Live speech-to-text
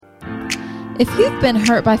If you've been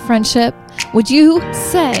hurt by friendship, would you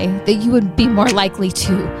say that you would be more likely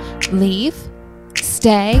to leave,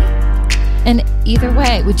 stay, and either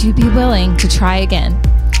way, would you be willing to try again?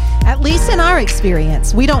 At least in our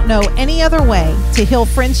experience, we don't know any other way to heal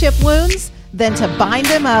friendship wounds than to bind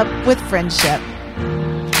them up with friendship.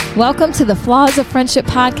 Welcome to the Flaws of Friendship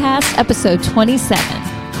podcast, episode 27.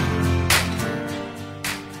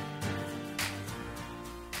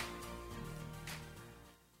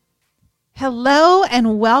 Hello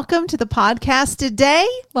and welcome to the podcast today.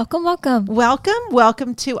 Welcome.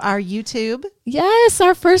 Welcome to our YouTube. Yes,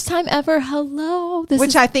 our first time ever. Hello.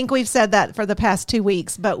 I think we've said that for the past 2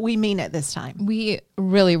 weeks, but we mean it this time. We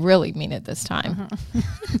really, really mean it this time.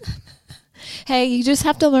 Hey, you just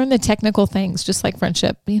have to learn the technical things, just like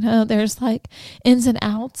friendship. You know, there's like ins and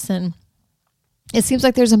outs, and it seems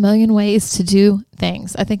like there's a million ways to do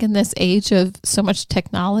things. I think in this age of so much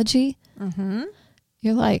technology,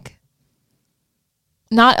 you're like,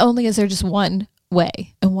 not only is there just one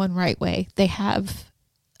way and one right way, they have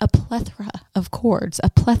a plethora of chords, a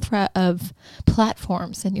plethora of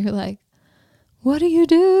platforms, and you're like, what do you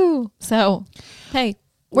do? So, hey,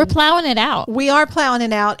 we're plowing it out. We are plowing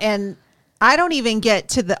it out, and I don't even get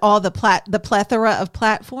to the plethora of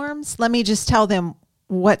platforms. Let me just tell them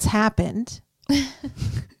what's happened.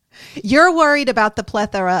 You're worried about the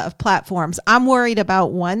plethora of platforms. I'm worried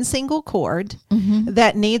about one single cord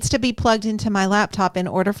that needs to be plugged into my laptop in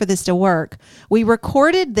order for this to work. We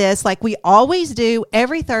recorded this like we always do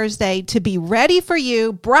every Thursday to be ready for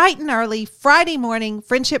you bright and early Friday morning,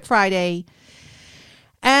 Friendship Friday.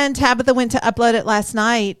 And Tabitha went to upload it last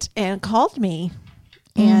night and called me.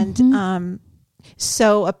 And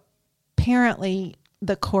so apparently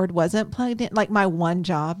the cord wasn't plugged in, like my one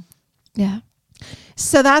job. Yeah.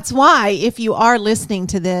 So that's why, if you are listening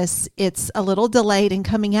to this, it's a little delayed in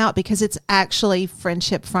coming out because it's actually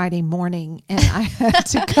Friendship Friday morning, and I had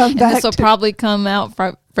to come back. This will probably come out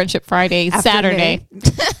Friendship Friday, Saturday.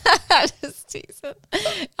 Just teasing.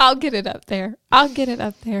 I'll get it up there.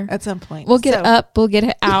 At some point. We'll get it up. We'll get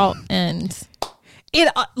it out, and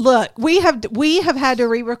look, we have had to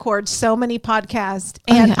re-record so many podcasts,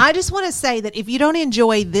 and I just want to say that if you don't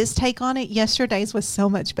enjoy this take on it, yesterday's was so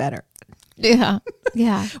much better. Yeah.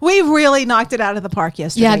 We really knocked it out of the park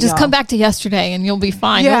yesterday. Yeah, just come back to yesterday and you'll be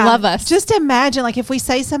fine. You'll love us. Just imagine, like, if we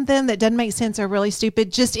say something that doesn't make sense or really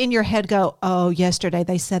stupid, just in your head go, oh, yesterday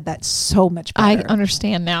they said that so much better. I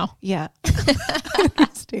understand now. Yeah. I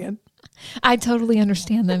understand. I totally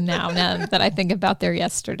understand them now that I think about their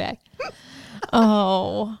yesterday.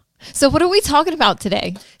 Oh. So what are we talking about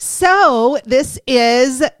today? So this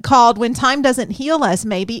is called When Time Doesn't Heal Us.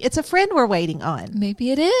 Maybe it's a friend we're waiting on.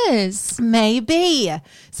 Maybe it is. Maybe.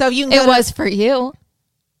 So you can was for you.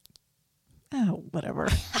 Oh, whatever.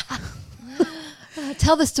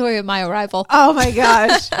 Tell the story of my arrival. Oh my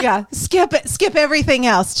gosh. Yeah. Skip it. Skip everything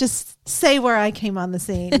else. Just say where I came on the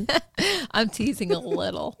scene. I'm teasing a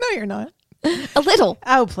little. No, you're not. A little.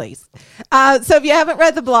 Oh, please. So if you haven't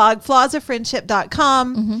read the blog,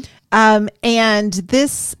 flawsoffriendship.com, and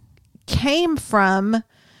this came from,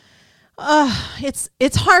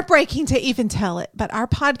 it's heartbreaking to even tell it, but our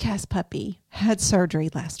podcast puppy had surgery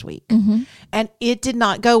last week, and it did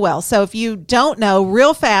not go well. So if you don't know,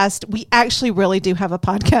 real fast, we actually really do have a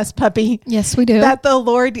podcast puppy. Yes, we do. That the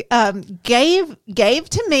Lord gave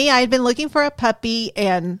to me. I had been looking for a puppy,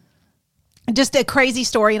 and just a crazy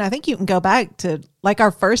story. And I think you can go back to like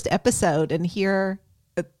our first episode and hear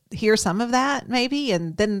some of that maybe.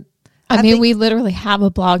 And then we literally have a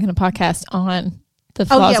blog and a podcast on the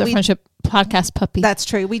Flaws of Friendship podcast puppy. That's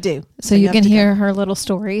true. We do. So you can hear her little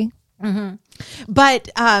story. But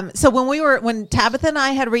so when Tabitha and I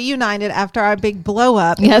had reunited after our big blow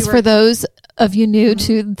up. Yes, for those of you new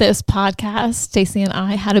to this podcast, Stacey and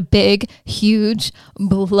I had a big, huge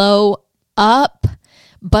blow up,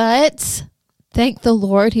 but thank the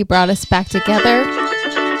Lord, he brought us back together.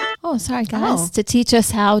 Oh, sorry, guys. To teach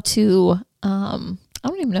us how to, I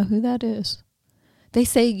don't even know who that is. They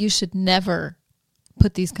say you should never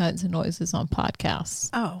put these kinds of noises on podcasts.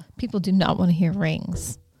 Oh. People do not want to hear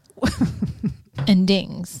rings and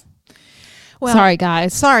dings. Well, sorry,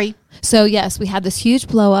 guys. Sorry. So, yes, we had this huge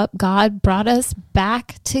blow up. God brought us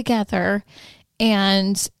back together,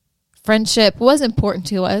 and friendship was important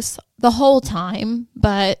to us the whole time,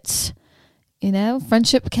 but you know,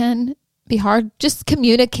 friendship can be hard. Just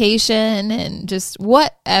communication and just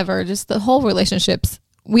whatever, just the whole relationships.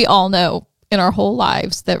 We all know in our whole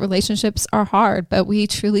lives that relationships are hard, but we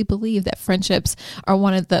truly believe that friendships are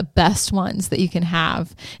one of the best ones that you can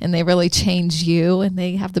have, and they really change you, and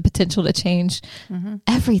they have the potential to change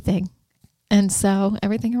everything. And so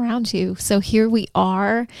everything around you. So here we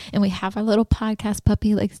are, and we have our little podcast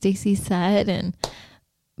puppy, like Stacy said.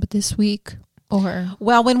 But this week,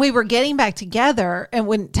 well, when we were getting back together and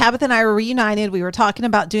when Tabitha and I were reunited, we were talking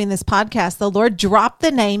about doing this podcast. The Lord dropped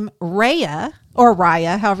the name Raya, or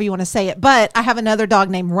Raya, however you want to say it. But I have another dog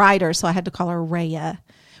named Ryder, so I had to call her Raya,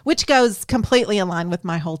 which goes completely in line with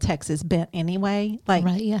my whole Texas bent anyway. Like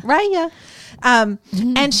Raya.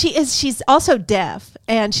 And she's also deaf,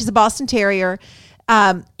 and she's a Boston Terrier.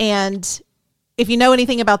 And if you know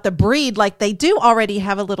anything about the breed, like they do already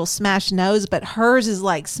have a little smashed nose, but hers is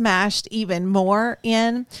like smashed even more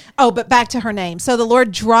in. Oh, but back to her name. So the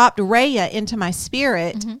Lord dropped Raya into my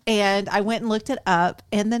spirit, and I went and looked it up,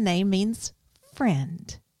 and the name means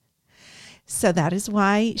friend. So that is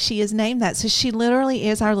why she is named that. So she literally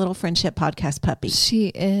is our little friendship podcast puppy. She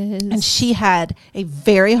is. And she had a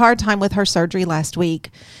very hard time with her surgery last week.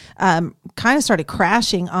 Kind of started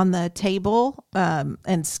crashing on the table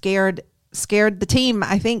and scared the team,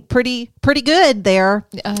 I think, pretty good there.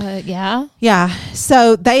 Yeah.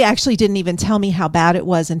 So they actually didn't even tell me how bad it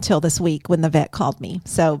was until this week when the vet called me.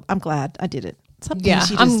 So I'm glad I did it. Some things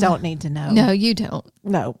you just don't need to know. No, you don't.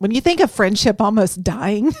 No. When you think of friendship almost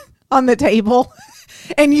dying on the table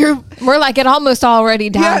and we're like, it almost already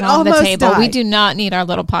died on the table. Died. We do not need our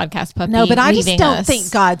little podcast puppy. No, but I just don't us. think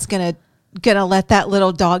God's gonna let that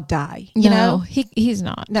little dog die. You know, he's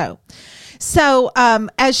not. No. So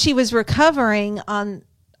as she was recovering on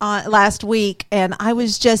last week, and I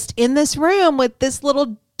was just in this room with this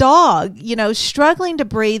little dog, struggling to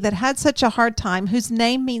breathe, that had such a hard time, whose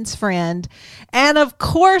name means friend. And of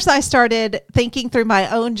course, I started thinking through my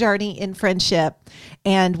own journey in friendship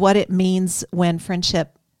and what it means when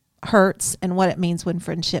friendship hurts and what it means when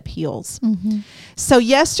friendship heals. Mm-hmm. So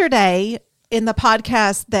yesterday in the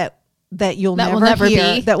podcast that you'll never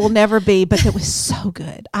hear, that will never be, but it was so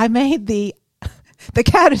good. I made the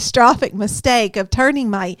catastrophic mistake of turning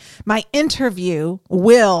my interview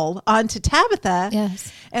Will onto Tabitha.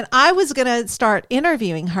 Yes. And I was going to start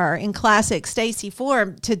interviewing her in classic Stacy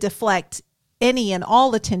form to deflect any and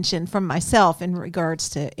all attention from myself in regards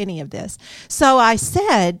to any of this. So I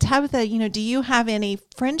said, Tabitha, do you have any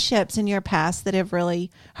friendships in your past that have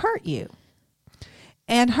really hurt you?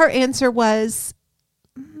 And her answer was,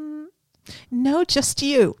 no, just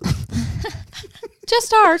you.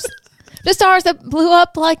 Just ours. Just ours that blew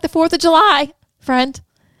up like the 4th of July, friend.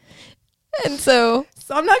 And so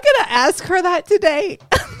I'm not going to ask her that today.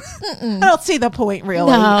 I don't see the point,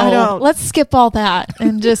 really. No, I don't. Let's skip all that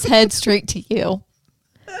and just head straight to you.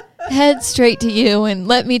 Head straight to you, and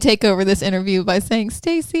let me take over this interview by saying,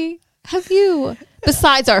 Stacy, have you,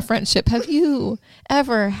 besides our friendship, have you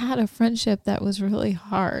ever had a friendship that was really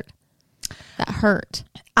hard, that hurt?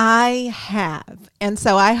 I have. And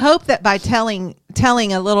so I hope that by telling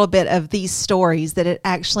a little bit of these stories that it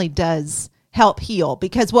actually does help heal,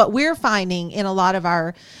 because what we're finding in a lot of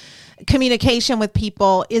our communication with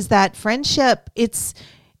people is that friendship,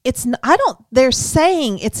 they're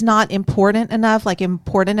saying it's not important enough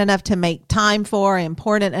to make time for,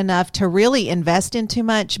 important enough to really invest in too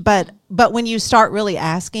much. But when you start really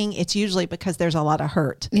asking, it's usually because there's a lot of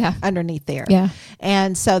hurt underneath there. Yeah.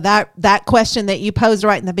 And so that question that you posed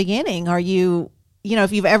right in the beginning, are you,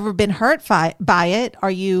 if you've ever been hurt by it,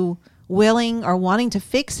 are you willing or wanting to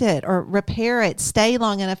fix it or repair it, stay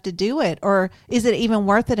long enough to do it? Or is it even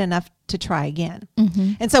worth it enough to try again?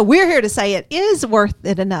 Mm-hmm. And so we're here to say it is worth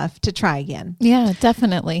it enough to try again. Yeah,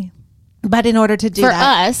 definitely. But in order to do for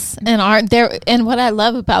that, us and what I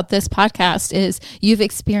love about this podcast is you've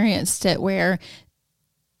experienced it where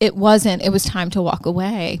it was time to walk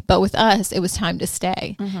away, but with us, it was time to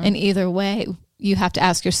stay. Mm-hmm. And either way, you have to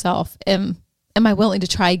ask yourself, am I willing to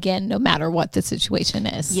try again, no matter what the situation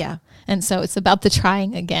is? Yeah. And so it's about the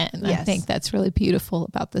trying again. Yes. I think that's really beautiful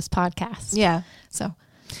about this podcast. Yeah. So,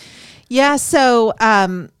 yeah. So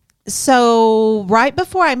right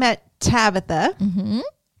before I met Tabitha, mm-hmm.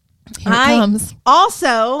 Here it comes.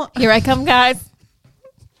 Also, here I come, guys.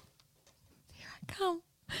 Here I come.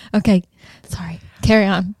 Okay. Sorry. Carry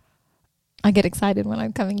on. I get excited when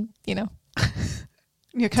I'm coming,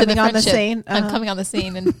 You're coming on the scene. I'm coming on the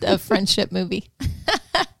scene in a friendship movie.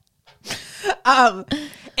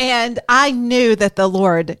 And I knew that the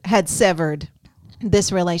Lord had severed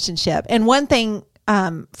this relationship. And one thing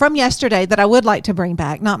from yesterday that I would like to bring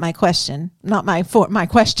back, not my questionnaire,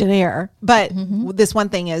 but mm-hmm. this one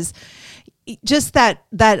thing is just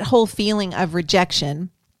that whole feeling of rejection.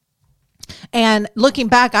 And looking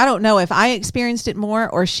back, I don't know if I experienced it more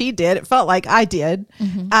or she did. It felt like I did,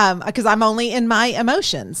 because I'm only in my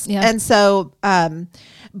emotions. Yeah. And so,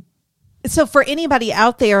 So for anybody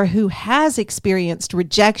out there who has experienced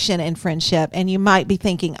rejection in friendship, and you might be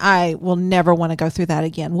thinking, I will never want to go through that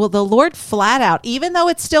again. Well, the Lord flat out, even though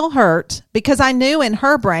it still hurt, because I knew in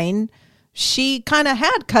her brain, she kind of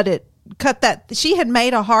had cut that, she had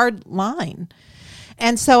made a hard line.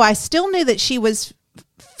 And so I still knew that she was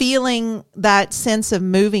feeling that sense of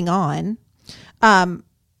moving on.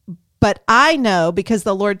 But I know, because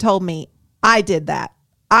the Lord told me, I did that.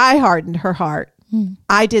 I hardened her heart.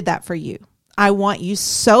 I did that for you. I want you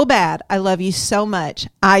so bad. I love you so much.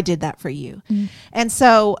 I did that for you. And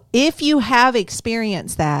so if you have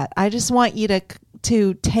experienced that, I just want you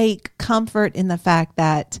to take comfort in the fact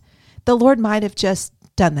that the Lord might have just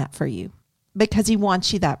done that for you because he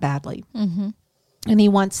wants you that badly. And he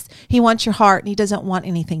wants your heart, and he doesn't want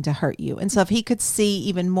anything to hurt you. And so if he could see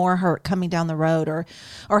even more hurt coming down the road,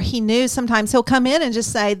 or he knew, sometimes he'll come in and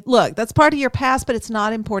just say, look, that's part of your past, but it's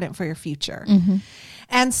not important for your future.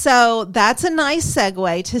 And so that's a nice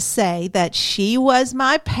segue to say that she was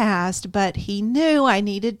my past, but he knew I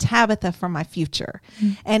needed Tabitha for my future.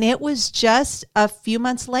 And it was just a few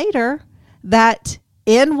months later that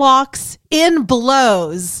in blows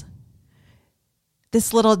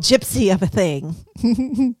this little gypsy of a thing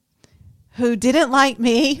who didn't like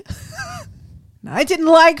me. I didn't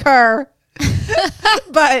like her.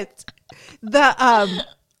 But that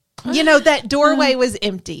doorway was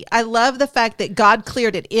empty. I love the fact that God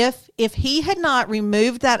cleared it. If he had not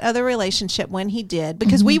removed that other relationship when he did,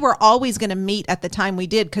 because we were always going to meet at the time we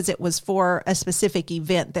did, because it was for a specific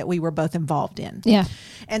event that we were both involved in. Yeah.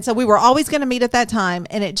 And so we were always going to meet at that time.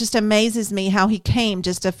 And it just amazes me how he came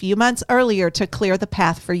just a few months earlier to clear the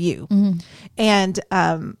path for you. And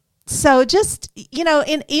so just,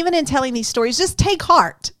 even in telling these stories, just take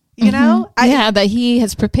heart. That he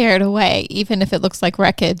has prepared a way, even if it looks like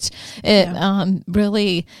wreckage. It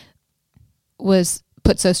really was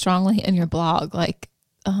put so strongly in your blog. Like,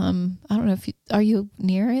 I don't know are you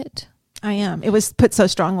near it? I am. It was put so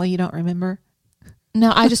strongly you don't remember?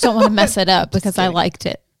 No, I just don't want to mess it up because I liked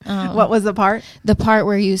it. What was the part? The part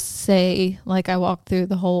where you say, like, I walked through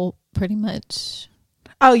the whole pretty much.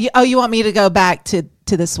 Oh, you want me to go back to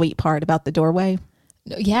the sweet part about the doorway?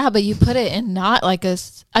 Yeah, but you put it in not like it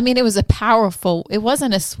was it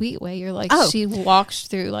wasn't a sweet way. You're like, she walks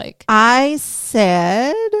through like. I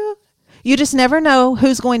said, you just never know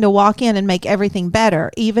who's going to walk in and make everything better,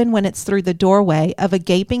 even when it's through the doorway of a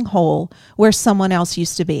gaping hole where someone else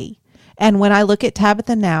used to be. And when I look at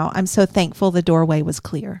Tabitha now, I'm so thankful the doorway was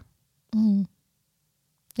clear. Yeah,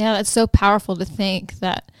 that's so powerful to think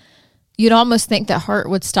that you'd almost think that hurt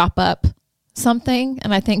would stop up something.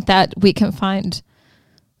 And I think that we can find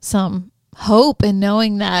some hope in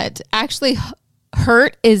knowing that actually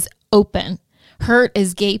hurt is open, hurt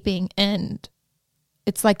is gaping, and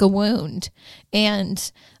it's like a wound.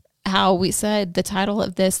 And how we said the title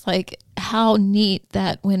of this, like how neat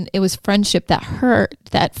that when it was friendship that hurt,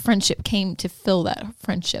 that friendship came to fill that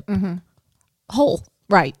friendship hole.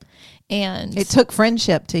 Right. And it took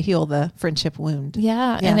friendship to heal the friendship wound.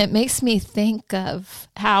 Yeah. And it makes me think of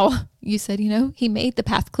how you said, he made the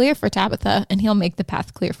path clear for Tabitha and he'll make the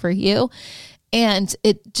path clear for you. And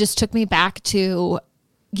it just took me back to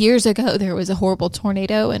years ago. There was a horrible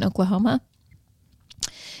tornado in Oklahoma.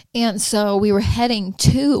 And so we were heading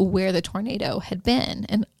to where the tornado had been.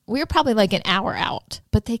 And we were probably like an hour out,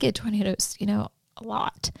 but they get tornadoes, a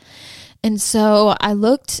lot. And so I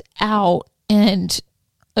looked out, and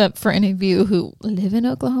for any of you who live in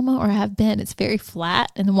Oklahoma or have been, it's very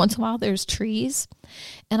flat. And then once in a while there's trees.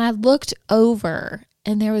 And I looked over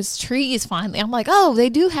and there was trees finally. I'm like, oh, they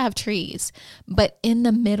do have trees. But in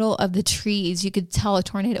the middle of the trees, you could tell a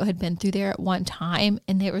tornado had been through there at one time.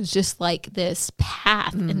 And there was just like this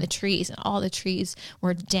path in the trees, and all the trees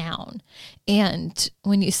were down. And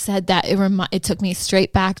when you said that, it took me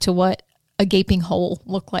straight back to what a gaping hole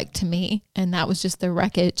looked like to me. And that was just the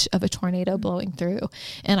wreckage of a tornado blowing through.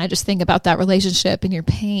 And I just think about that relationship and your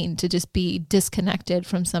pain to just be disconnected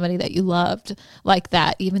from somebody that you loved like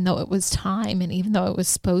that, even though it was time and even though it was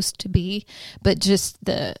supposed to be, but just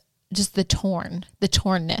the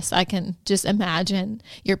tornness. I can just imagine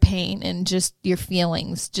your pain and just your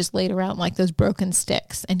feelings just laid around like those broken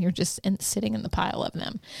sticks, and you're just sitting in the pile of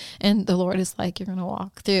them. And the Lord is like, you're going to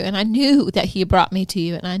walk through. And I knew that he brought me to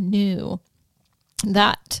you, and I knew,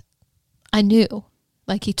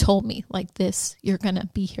 like he told me, like this, you're going to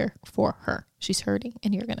be here for her. She's hurting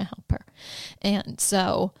and you're going to help her. And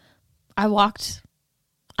so I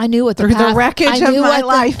knew what through the wreckage of my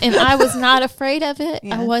life. And I was not afraid of it.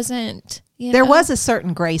 Yeah. I wasn't. There was a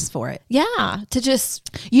certain grace for it. Yeah. To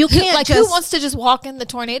just, you can't who wants to just walk in the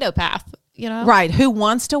tornado path? Right. Who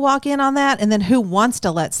wants to walk in on that? And then who wants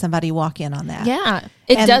to let somebody walk in on that? Yeah.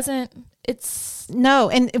 No.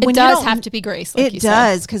 And it when does you have to be grace. Like it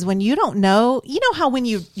does. Because when you don't know, how when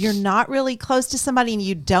you're not really close to somebody and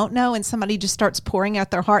you don't know, and somebody just starts pouring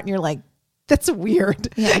out their heart and you're like, that's weird.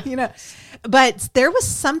 Yeah. But there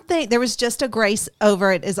was just a grace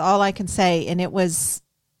over it is all I can say. And it was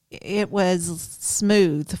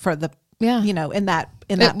smooth for the, in that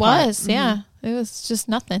it part. was, yeah. It was just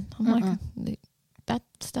nothing. I'm like, that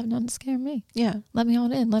stuff doesn't scare me. Yeah. Let me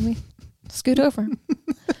on in. Let me scoot over.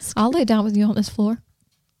 I'll lay down with you on this floor.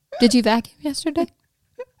 Did you vacuum yesterday?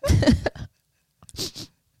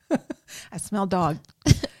 I smell dog.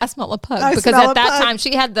 I smell a pug because at that time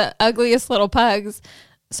she had the ugliest little pugs.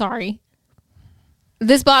 Sorry.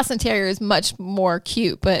 This Boston Terrier is much more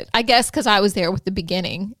cute, but I guess because I was there with the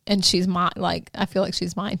beginning and she's mine, like I feel like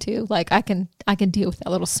she's mine too. Like I can deal with that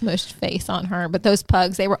little smushed face on her. But those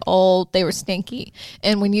pugs, they were old, they were stinky,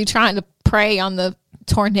 and when you trying to prey on the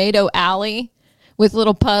tornado alley with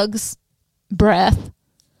little pugs' breath,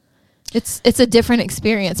 it's a different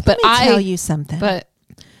experience. But Let me tell you something. But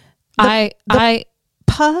the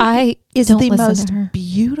pug is the most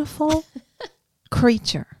beautiful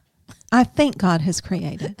creature I think God has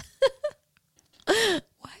created.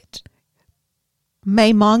 What?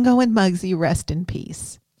 May Mongo and Muggsy rest in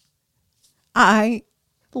peace. I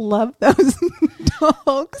love those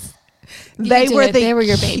dogs. They were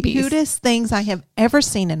your babies. Cutest things I have ever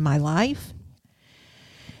seen in my life.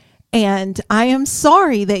 And I am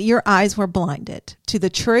sorry that your eyes were blinded to the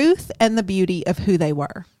truth and the beauty of who they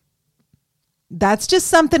were. That's just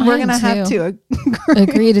something we're going to have to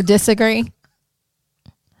agree to disagree.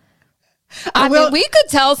 I mean, we could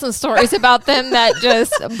tell some stories about them that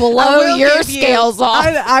just blow your scales off.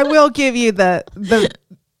 I will give you the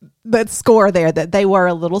score there that they were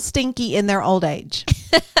a little stinky in their old age.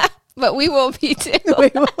 But we will be too.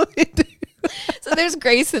 So there's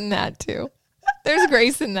grace in that too.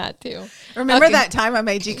 Remember that time I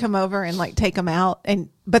made you come over and like take them out,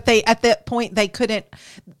 but they at that point they couldn't.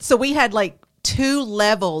 So we had like 2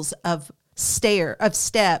 levels of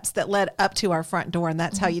steps that led up to our front door, and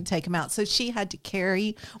that's how you take them out. So she had to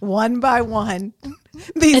carry one by one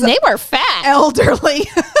these, and they were fat, elderly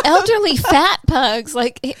fat pugs.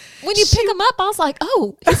 Like when you pick them up, I was like,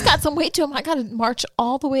 oh, he's got some weight to him. I got to march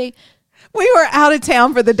all the way. We were out of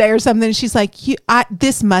town for the day or something, and she's like, I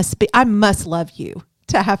must love you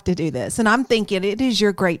to have to do this. And I'm thinking it is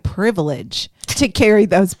your great privilege to carry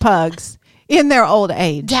those pugs in their old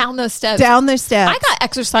age. Down those steps. I got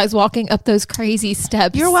exercise walking up those crazy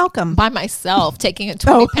steps. You're welcome. By myself, taking a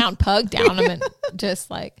 20-pound pug down them and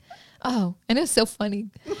just like, and it was so funny.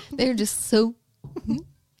 They're just so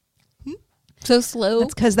slow.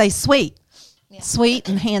 That's because they sweet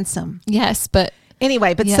and handsome. Yes, but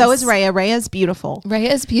anyway, so is Rhea. Rhea is beautiful.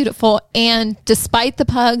 And despite the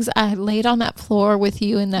pugs, I laid on that floor with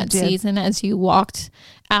you in that season as you walked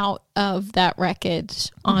out of that wreckage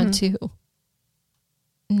onto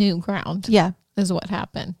new ground. Yeah. Is what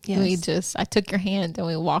happened. Yes. I took your hand and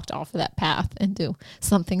we walked off of that path into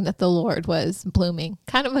something that the Lord was blooming,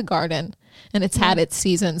 kind of a garden. And it's had its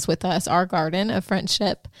seasons with us, our garden of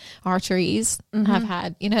friendship, our trees have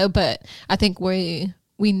had, but I think we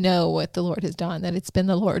know what the Lord has done, that it's been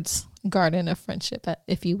the Lord's garden of friendship,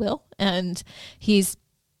 if you will. And he's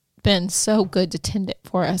been so good to tend it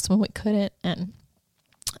for us when we couldn't. And,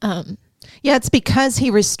 it's because he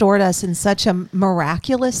restored us in such a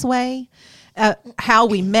miraculous way. How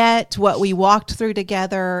we met, what we walked through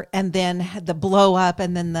together, and then the blow up,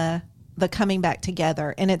 and then the coming back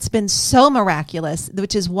together. And it's been so miraculous,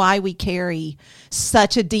 which is why we carry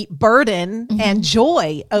such a deep burden and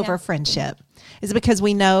joy over friendship, is because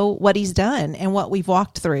we know what he's done and what we've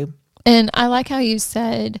walked through. And I like how you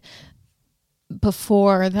said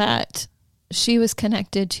before that she was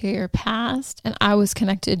connected to your past and I was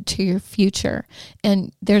connected to your future.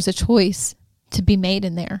 And there's a choice to be made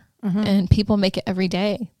in there. And people make it every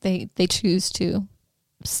day. They choose to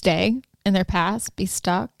stay in their past, be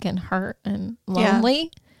stuck and hurt and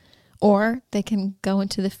lonely, or they can go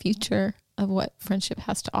into the future of what friendship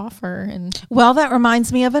has to offer. And that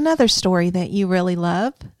reminds me of another story that you really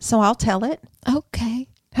love, so I'll tell it. Okay.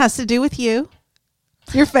 Has to do with you.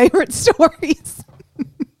 Your favorite stories.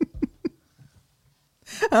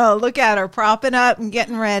 Oh, look at her propping up and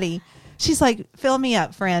getting ready. She's like, fill me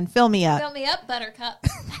up, friend. Fill me up. Fill me up, buttercup.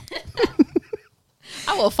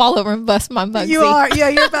 I will fall over and bust my Muggsy. You are. Yeah,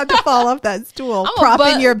 you're about to fall off that stool,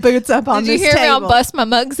 propping your boots up on this table. Did you hear me? I'll bust my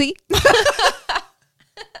Muggsy.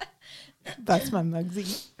 Bust my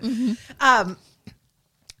Muggsy.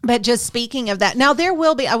 But just speaking of that, now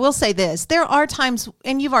I will say this, there are times,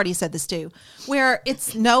 and you've already said this too, where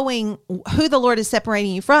it's knowing who the Lord is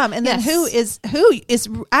separating you from, and then Yes. who is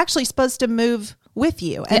actually supposed to move with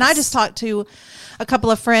you. And I Yes. just talked to a couple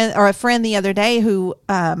of friends, or a friend the other day who,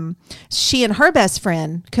 she and her best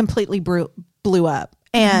friend completely blew up.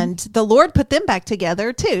 And the Lord put them back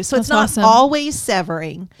together too. So it's not That's awesome. always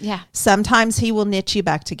severing. Yeah. Sometimes he will knit you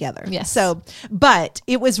back together. Yes. So, but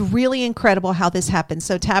it was really incredible how this happened.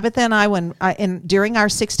 So Tabitha and I, during our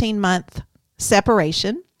 16-month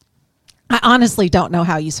separation, I honestly don't know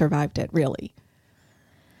how you survived it. Really.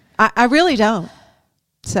 I really don't.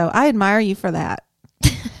 So I admire you for that.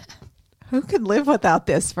 Who could live without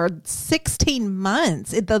this for 16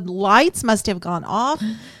 months? The lights must have gone off.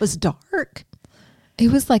 It was dark. It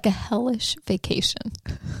was like a hellish vacation.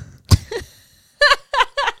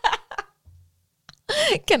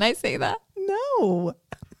 Can I say that? No.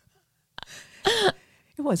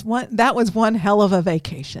 That was one hell of a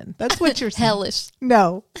vacation. That's what you're saying. Hellish.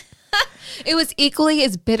 No. It was equally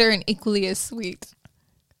as bitter and equally as sweet.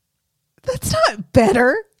 That's not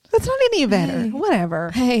better. That's not any better. Hey.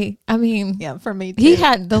 Whatever. Hey, I mean, Yeah, for me too.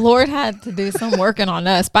 the Lord had to do some working on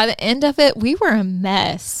us. By the end of it, we were a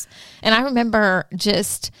mess. And I remember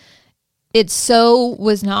it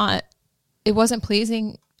wasn't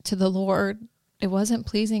pleasing to the Lord. It wasn't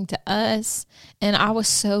pleasing to us. And I was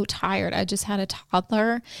so tired. I just had a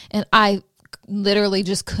toddler and I literally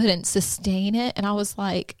just couldn't sustain it. And I was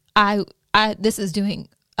like, this is doing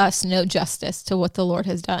us no justice to what the Lord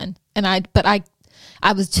has done. And I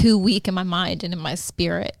was too weak in my mind and in my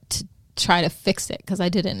spirit to try to fix it because I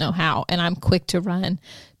didn't know how. And I'm quick to run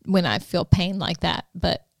when I feel pain like that.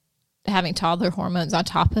 But having toddler hormones on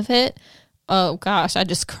top of it, oh gosh, I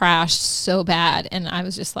just crashed so bad. And I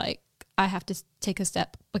was just like, I have to take a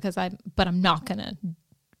step because I'm not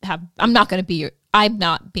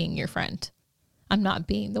being your friend. I'm not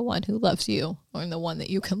being the one who loves you or the one that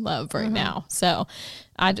you can love right now. So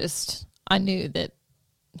I knew that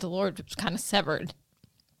the Lord kind of severed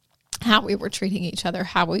how we were treating each other,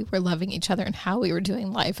 how we were loving each other, and how we were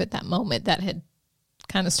doing life at that moment that had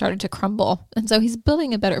kind of started to crumble. And so he's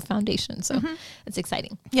building a better foundation. So it's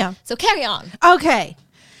exciting. Yeah. So carry on. Okay.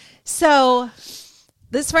 So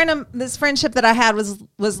this friendship that I had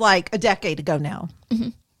was like a decade ago now.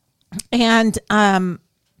 And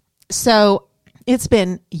so it's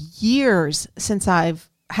been years since I've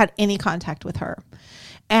had any contact with her.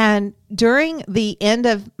 And during the end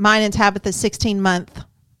of mine and Tabitha's 16-month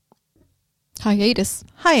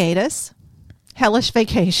Hiatus. hellish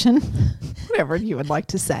vacation, whatever you would like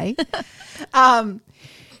to say,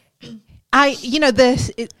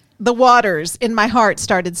 the waters in my heart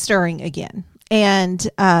started stirring again. And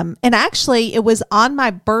actually it was on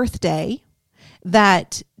my birthday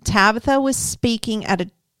that Tabitha was speaking at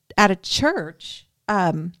a church.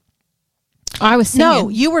 I was singing. No,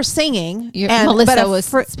 you were singing. Melissa was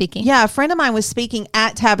speaking. Yeah, a friend of mine was speaking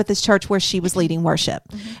at Tabitha's church where she was leading worship.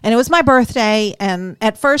 And it was my birthday. And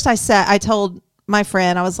at first I told my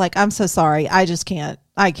friend, I was like, I'm so sorry. I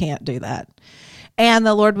can't do that. And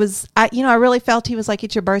the Lord was, I really felt he was like,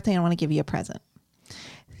 it's your birthday. I want to give you a present.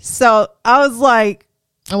 So I was like,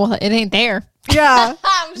 Well, it ain't there. yeah,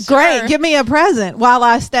 I'm sure. great. Give me a present while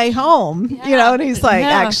I stay home. Yeah. And he's like, Yeah.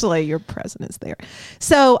 actually, your present is there.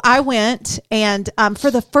 So I went, and for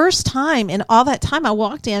the first time in all that time, I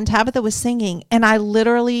walked in, Tabitha was singing, and I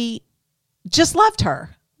literally just loved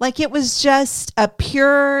her. Like, it was just I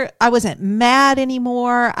wasn't mad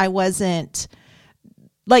anymore. I wasn't,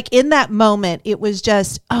 like, in that moment, it was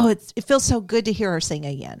just, it feels so good to hear her sing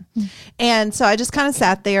again. And so I just kind of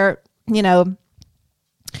sat there,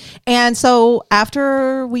 and so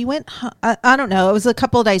after we went, I don't know, it was a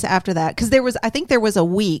couple of days after that, because I think there was a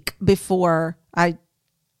week before I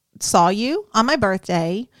saw you on my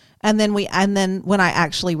birthday, and then when I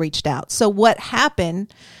actually reached out. So what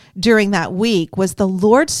happened during that week was the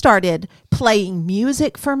Lord started playing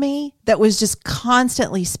music for me that was just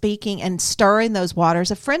constantly speaking and stirring those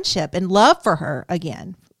waters of friendship and love for her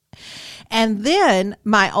again. And then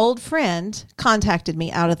my old friend contacted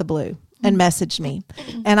me out of the blue and messaged me.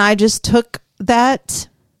 And I just took that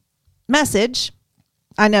message.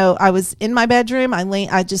 I know I was in my bedroom.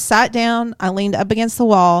 I just sat down. I leaned up against the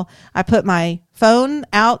wall. I put my phone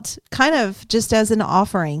out kind of just as an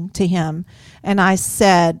offering to him. And I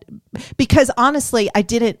said, because honestly,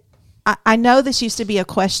 I know this used to be a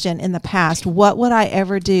question in the past. What would I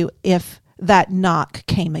ever do if that knock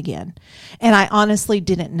came again? And I honestly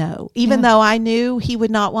didn't know. Even though I knew he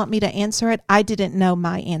would not want me to answer it, I didn't know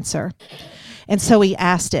my answer. And so he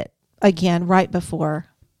asked it again right before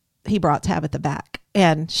he brought Tabitha back.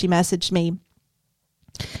 And she messaged me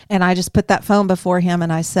And I just put that phone before him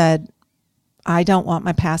and I said, I don't want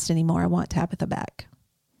my past anymore. I want Tabitha back.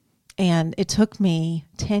 And it took me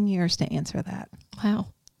 10 years to answer that. Wow.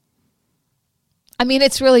 I mean,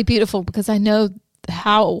 it's really beautiful because I know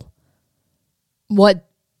I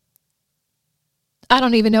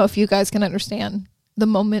don't even know if you guys can understand the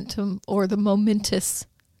momentum or the momentous.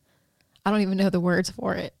 I don't even know the words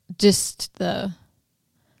for it. Just I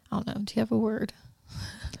don't know. Do you have a word?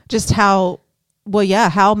 Just how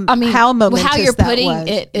momentous how you're that putting was.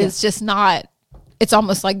 it is just not, it's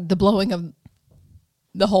almost like the blowing of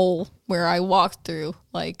the hole where I walked through,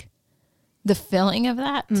 like the feeling of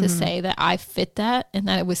that, to say that I fit that and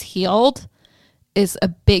that it was healed is a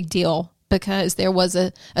big deal, because there was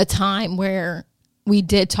a time where we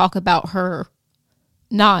did talk about her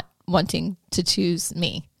not wanting to choose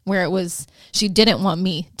me, where it was, she didn't want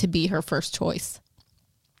me to be her first choice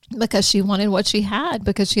because she wanted what she had,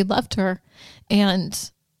 because she loved her.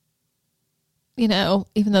 And, you know,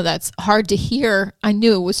 even though that's hard to hear, I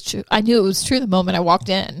knew it was true. I knew it was true the moment I walked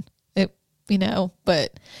in,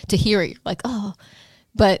 but to hear it, like, oh,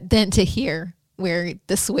 but then to hear where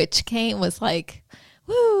the switch came was like,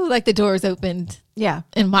 woo, like the doors opened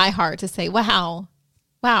in my heart to say, wow,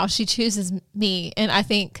 she chooses me. And I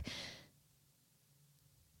think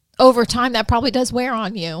over time that probably does wear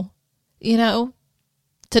on you,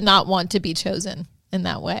 to not want to be chosen in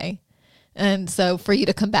that way. And so for you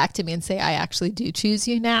to come back to me and say, I actually do choose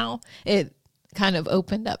you now, it kind of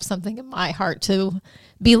opened up something in my heart to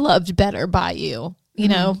be loved better by you,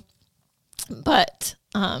 but,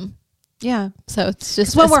 so it's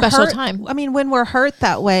just a special time. I mean, when we're hurt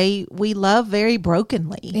that way, we love very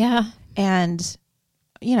brokenly. Yeah. And,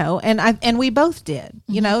 and we both did,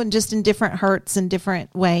 and just in different hurts and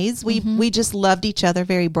different ways, we just loved each other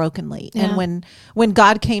very brokenly. Yeah. And when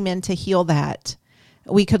God came in to heal that,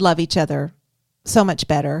 we could love each other so much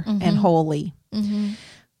better and wholly.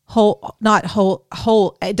 Not whole,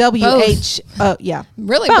 WH. Yeah.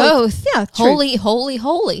 Really both. Yeah. True. Holy, holy,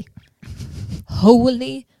 holy.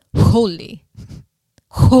 Holy, holy.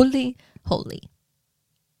 Holy, holy.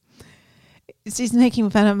 She's making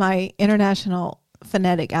fun of my international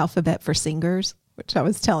phonetic alphabet for singers, which I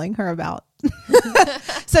was telling her about.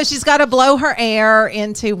 So she's got to blow her air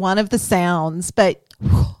into one of the sounds, but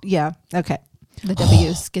yeah. Okay. The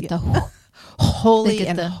W's get the holy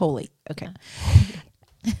and holy. Okay.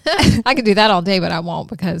 I could do that all day, but I won't,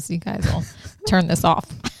 because you guys will turn this off.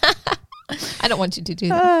 I don't want you to do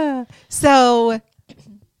that. So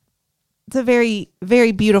it's a very,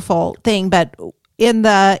 very beautiful thing. But in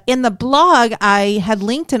the blog, I had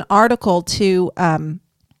linked an article to one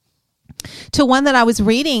that I was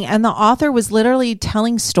reading, and the author was literally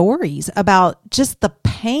telling stories about just the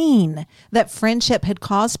pain that friendship had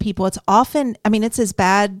caused people. It's often, it's as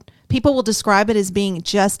bad. People will describe it as being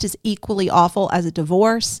just as equally awful as a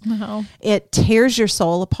divorce. Wow. It tears your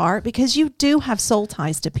soul apart, because you do have soul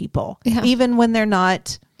ties to people, even when they're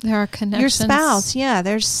not there are connections. your spouse. Yeah,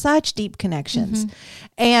 there's such deep connections.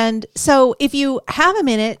 And so if you have a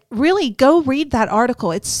minute, really go read that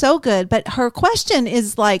article. It's so good. But her question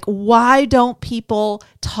is like, why don't people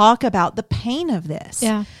talk about the pain of this?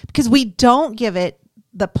 Yeah. Because we don't give it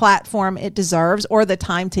the platform it deserves, or the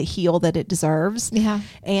time to heal that it deserves. Yeah.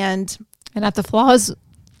 And at the flaws,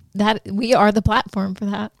 that we are the platform for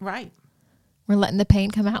that. Right. We're letting the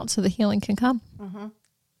pain come out so the healing can come.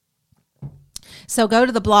 So go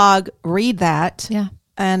to the blog, read that. Yeah.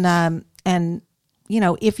 And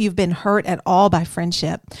if you've been hurt at all by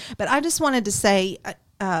friendship. But I just wanted to say,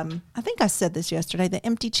 I think I said this yesterday, the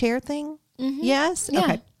empty chair thing. Yes. Yeah.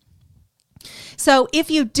 Okay. So if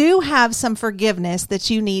you do have some forgiveness that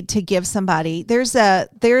you need to give somebody, there's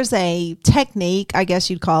a technique, I guess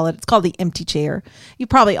you'd call it. It's called the empty chair. You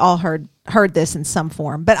probably all heard this in some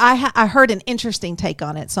form, but I heard an interesting take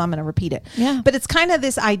on it, so I'm going to repeat it. Yeah. But it's kind of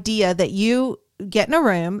this idea that you get in a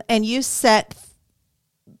room and you set,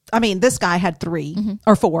 this guy had 3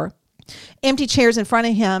 or 4 empty chairs in front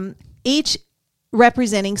of him, each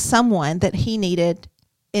representing someone that he needed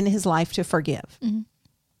in his life to forgive.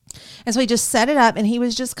 And so he just set it up, and he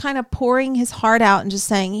was just kind of pouring his heart out and just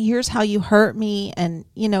saying, here's how you hurt me. And,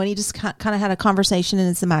 and he just kind of had a conversation in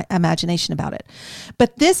his imagination about it.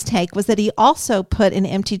 But this take was that he also put an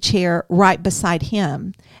empty chair right beside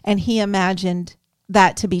him, and he imagined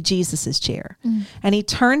that to be Jesus's chair. And he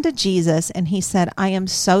turned to Jesus and he said, I am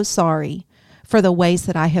so sorry for the ways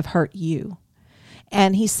that I have hurt you.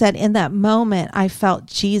 And he said, in that moment, I felt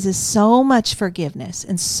Jesus so much forgiveness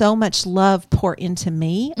and so much love pour into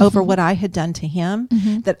me over what I had done to him,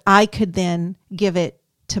 that I could then give it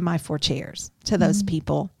to my 4 chairs, to those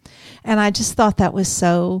people. And I just thought that was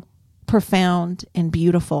so profound and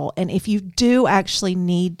beautiful. And if you do actually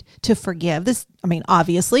need to forgive, this, I mean,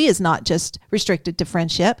 obviously is not just restricted to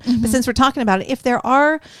friendship, but since we're talking about it, if there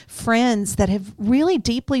are friends that have really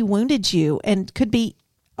deeply wounded you and could be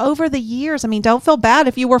over the years, I mean, don't feel bad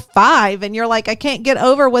if you were 5 and you're like, I can't get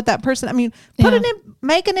over what that person, I mean,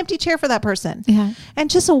 make an empty chair for that person and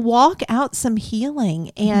just walk out some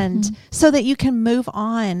healing and so that you can move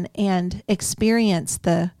on and experience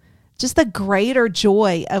the greater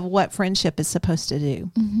joy of what friendship is supposed to do.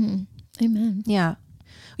 Amen. Yeah.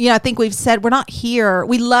 I think we've said we're not here.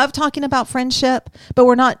 We love talking about friendship, but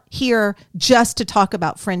we're not here just to talk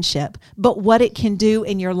about friendship, but what it can do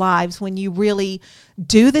in your lives when you really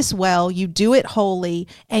do this well, you do it wholly,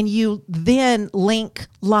 and you then link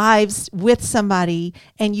lives with somebody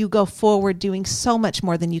and you go forward doing so much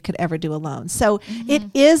more than you could ever do alone. So it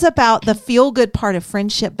is about the feel good part of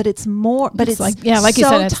friendship, but it's more, but it's like you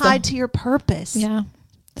said, tied to your purpose. Yeah.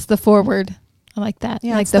 It's the forward. I like that.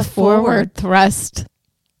 Yeah, like the forward thrust.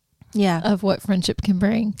 Yeah. Of what friendship can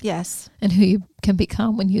bring. Yes. And who you can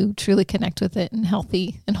become when you truly connect with it in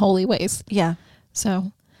healthy and holy ways. Yeah.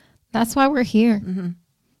 So that's why we're here.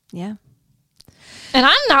 Yeah. And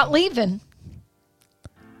I'm not leaving.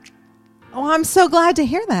 Oh, I'm so glad to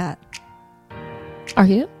hear that. Are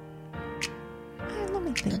you? Let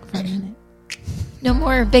me think for a minute. No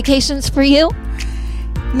more vacations for you?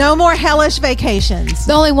 No more hellish vacations.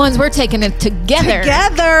 The only ones we're taking it together.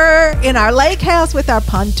 Together in our lake house with our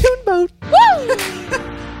pontoon boat. Woo!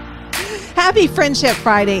 Happy Friendship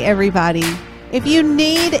Friday, everybody. If you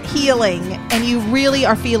need healing and you really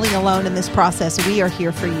are feeling alone in this process, we are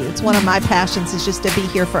here for you. It's one of my passions is just to be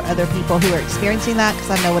here for other people who are experiencing that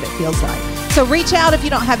because I know what it feels like. So reach out if you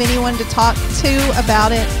don't have anyone to talk to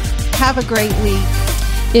about it. Have a great week.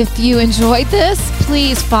 If you enjoyed this,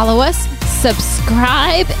 please follow us,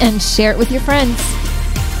 subscribe, and share it with your friends.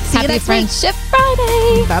 See you Happy next Friendship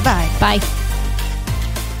Friday. Bye-bye. Bye.